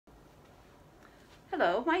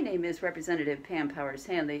Hello, my name is Representative Pam Powers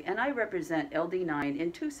Hanley, and I represent LD9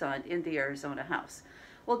 in Tucson in the Arizona House.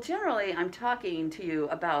 Well, generally, I'm talking to you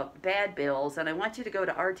about bad bills, and I want you to go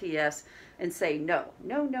to RTS and say no,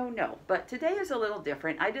 no, no, no. But today is a little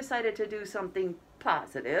different. I decided to do something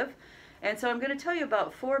positive, and so I'm going to tell you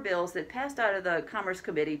about 4 bills that passed out of the Commerce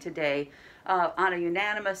Committee today on a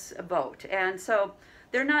unanimous vote. And so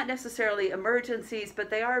they're not necessarily emergencies, but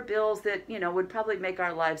they are bills that, would probably make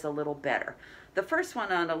our lives a little better. The first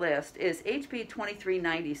one on the list is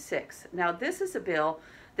HB2396. Now, this is a bill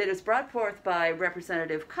that is brought forth by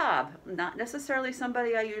Representative Cobb, not necessarily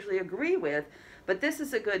somebody I usually agree with, but this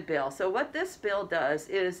is a good bill. So what this bill does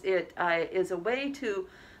is it is a way to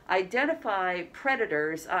identify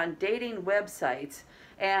predators on dating websites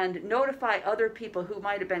and notify other people who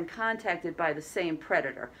might have been contacted by the same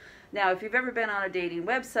predator. Now, if you've ever been on a dating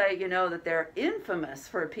website, you know that they're infamous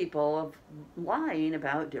for people of lying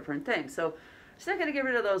about different things. So it's not going to get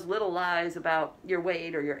rid of those little lies about your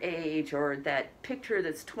weight or your age or that picture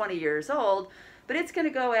that's 20 years old, but it's going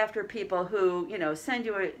to go after people who, send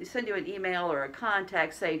you an email or a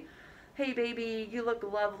contact saying, "Hey baby, you look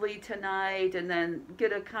lovely tonight," and then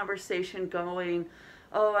get a conversation going.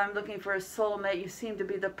 "Oh, I'm looking for a soulmate. You seem to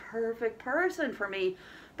be the perfect person for me.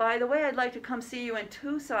 By the way, I'd like to come see you in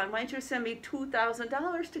Tucson. Why don't you send me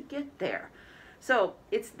 $2,000 to get there?" So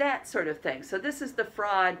it's that sort of thing. So this is the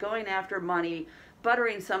fraud going after money,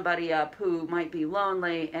 buttering somebody up who might be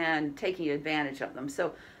lonely and taking advantage of them.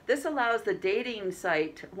 So this allows the dating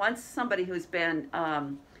site, once somebody who's been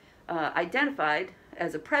identified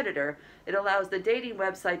as a predator, it allows the dating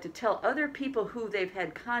website to tell other people who they've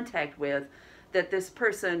had contact with that this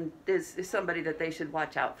person is somebody that they should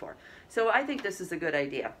watch out for. So I think this is a good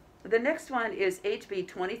idea. The next one is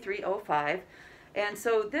HB2305. And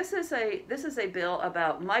so this is a bill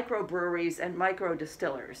about microbreweries and micro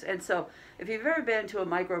distillers. And so if you've ever been to a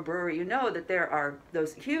microbrewery, you know that there are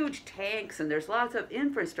those huge tanks and there's lots of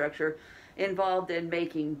infrastructure involved in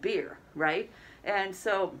making beer, right? And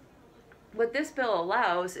so what this bill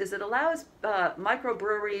allows is it allows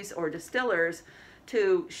microbreweries or distillers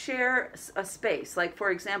to share a space. Like,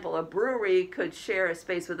 for example, a brewery could share a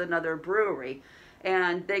space with another brewery,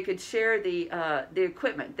 and they could share the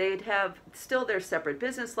equipment. They'd have still their separate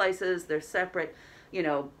business licenses, their separate,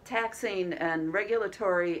 taxing and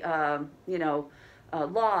regulatory,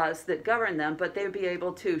 laws that govern them, but they'd be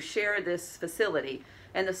able to share this facility.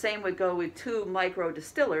 And the same would go with 2 micro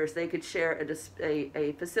distillers. They could share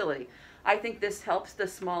a facility. I think this helps the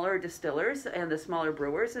smaller distillers and the smaller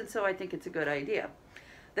brewers, and so I think it's a good idea.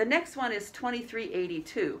 The next one is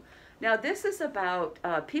 2382. Now, this is about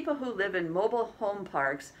people who live in mobile home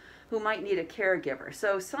parks who might need a caregiver.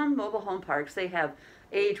 So some mobile home parks, they have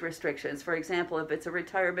age restrictions. For example, if it's a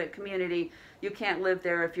retirement community, you can't live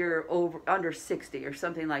there if you're under 60 or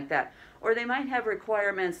something like that. Or they might have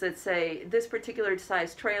requirements that say this particular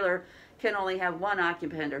size trailer can only have 1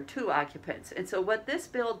 occupant or 2 occupants. And so what this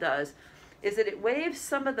bill does is that it waives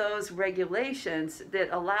some of those regulations that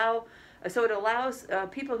allows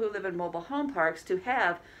people who live in mobile home parks to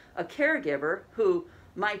have a caregiver who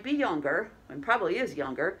might be younger, and probably is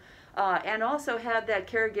younger, and also have that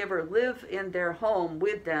caregiver live in their home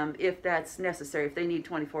with them if that's necessary, if they need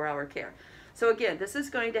 24-hour care. So again, this is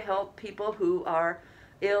going to help people who are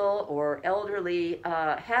ill or elderly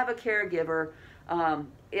have a caregiver, and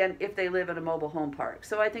if they live in a mobile home park.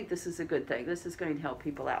 So I think this is a good thing. This is going to help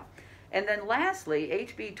people out. And then lastly,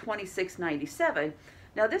 HB2697.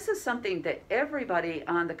 Now, this is something that everybody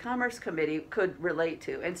on the Commerce Committee could relate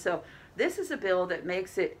to. And so this is a bill that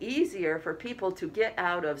makes it easier for people to get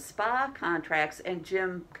out of spa contracts and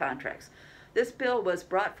gym contracts. This bill was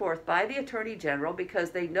brought forth by the Attorney General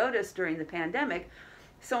because they noticed during the pandemic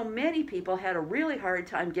so many people had a really hard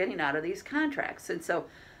time getting out of these contracts. And so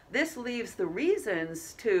this leaves the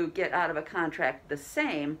reasons to get out of a contract the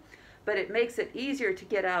same, but it makes it easier to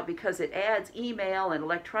get out because it adds email and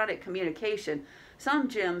electronic communication. Some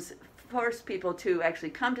gyms force people to actually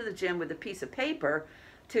come to the gym with a piece of paper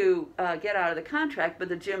to get out of the contract, but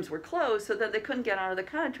the gyms were closed, so that they couldn't get out of the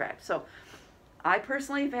contract. So I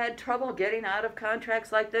personally have had trouble getting out of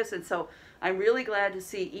contracts like this, and so I'm really glad to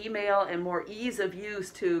see email and more ease of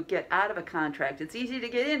use to get out of a contract. It's easy to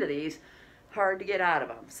get into these, hard to get out of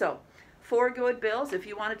them. So 4 good bills. If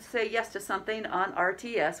you wanted to say yes to something on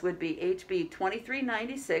RTS, would be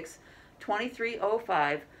HB2396,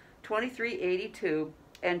 2305, 2382,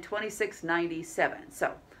 and 2697.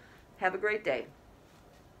 So have a great day.